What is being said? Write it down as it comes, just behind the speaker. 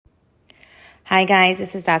Hi guys,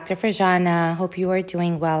 this is Dr. Farjana. Hope you are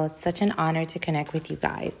doing well. It's such an honor to connect with you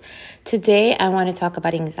guys. Today I want to talk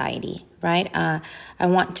about anxiety, right? I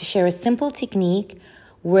want to share a simple technique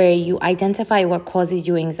where you identify what causes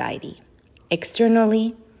you anxiety,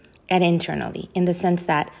 externally and internally, in the sense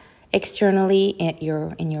that externally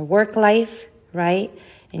in your work life, right?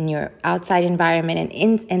 In your outside environment,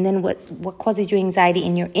 and then what causes you anxiety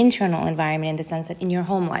in your internal environment, in the sense that in your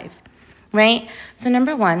home life, right? So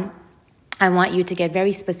number one, I want you to get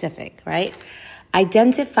very specific, right?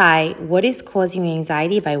 Identify what is causing you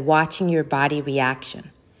anxiety by watching your body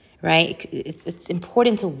reaction, right? It's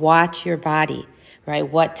important to watch your body, right?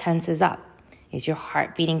 What tenses up? Is your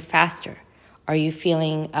heart beating faster? Are you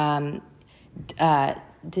feeling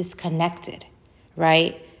disconnected,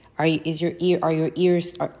 right? Are your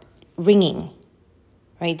ears ringing,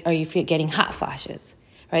 right? Are you getting hot flashes,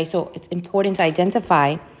 right? So it's important to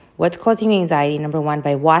identify what's causing you anxiety, number one,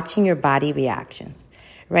 by watching your body reactions,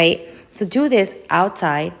 right? So do this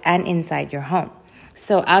outside and inside your home.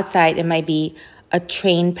 So outside, it might be a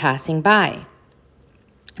train passing by.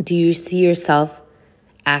 Do you see yourself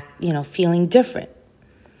feeling different?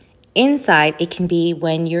 Inside, it can be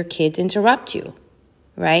when your kids interrupt you,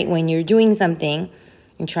 right? When you're doing something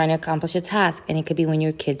and trying to accomplish a task, and it could be when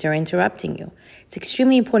your kids are interrupting you. It's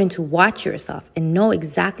extremely important to watch yourself and know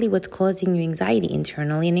exactly what's causing you anxiety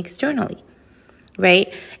internally and externally,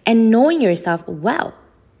 right? And knowing yourself well.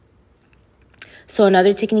 So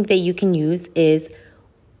another technique that you can use is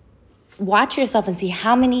watch yourself and see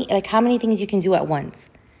how many things you can do at once,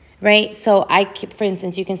 right? So for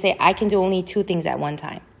instance, you can say, I can do only 2 things at one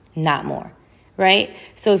time, not more, right?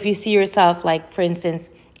 So if you see yourself, like, for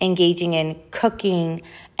instance, engaging in cooking,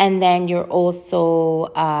 and then you're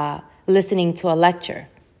also listening to a lecture,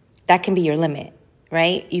 that can be your limit,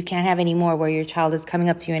 right? You can't have any more where your child is coming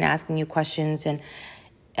up to you and asking you questions and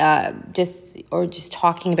just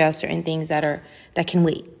talking about certain things that can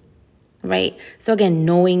wait, right? So again,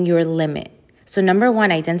 knowing your limit. So number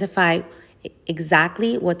one, identify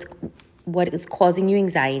exactly what is causing you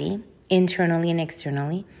anxiety internally and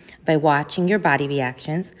externally by watching your body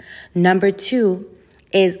reactions. Number 2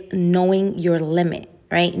 is knowing your limit,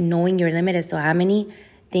 right? Knowing your limit is so how many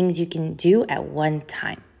things you can do at one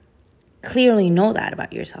time. Clearly know that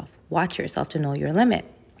about yourself. Watch yourself to know your limit.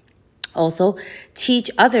 Also,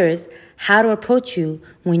 teach others how to approach you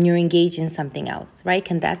when you're engaged in something else, right?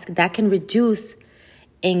 That can reduce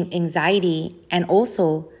anxiety and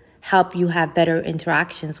also help you have better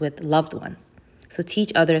interactions with loved ones. So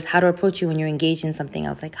teach others how to approach you when you're engaged in something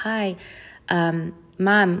else. Like, hi,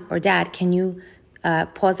 mom or dad, can you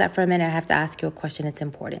pause that for a minute? I have to ask you a question. It's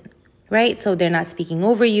important, right? So they're not speaking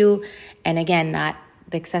over you. And again,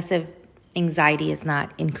 the excessive anxiety is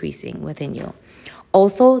not increasing within you.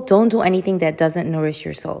 Also, don't do anything that doesn't nourish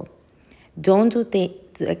your soul. Don't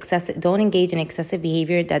engage in excessive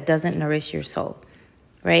behavior that doesn't nourish your soul,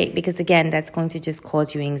 right? Because again, that's going to just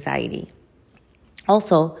cause you anxiety.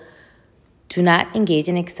 Also, do not engage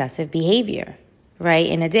in excessive behavior, right,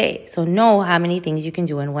 in a day. So know how many things you can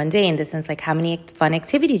do in one day, in the sense like how many fun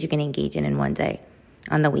activities you can engage in one day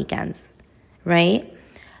on the weekends, right?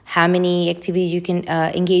 How many activities you can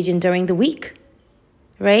engage in during the week,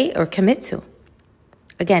 right, or commit to.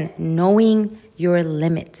 Again, knowing your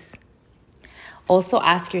limits. Also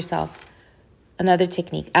ask yourself, another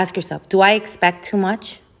technique, ask yourself, do I expect too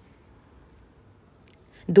much?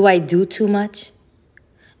 Do I do too much?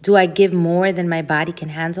 Do I give more than my body can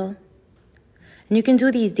handle? And you can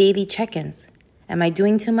do these daily check-ins. Am I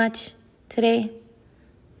doing too much today?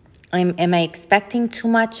 Am I expecting too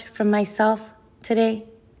much from myself today?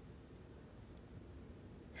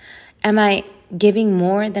 Am I giving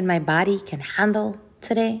more than my body can handle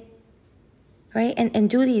today? Right? And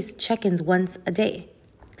do these check-ins once a day,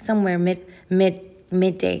 somewhere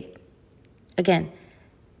midday. Again,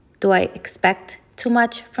 do I expect too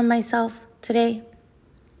much from myself today?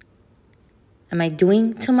 Am I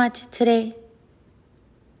doing too much today?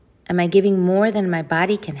 Am I giving more than my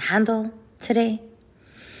body can handle today?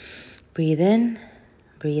 Breathe in,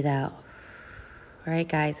 breathe out. All right,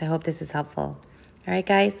 guys, I hope this is helpful. All right,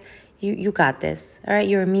 guys, you got this. All right,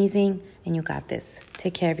 you're amazing and you got this.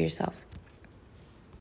 Take care of yourself.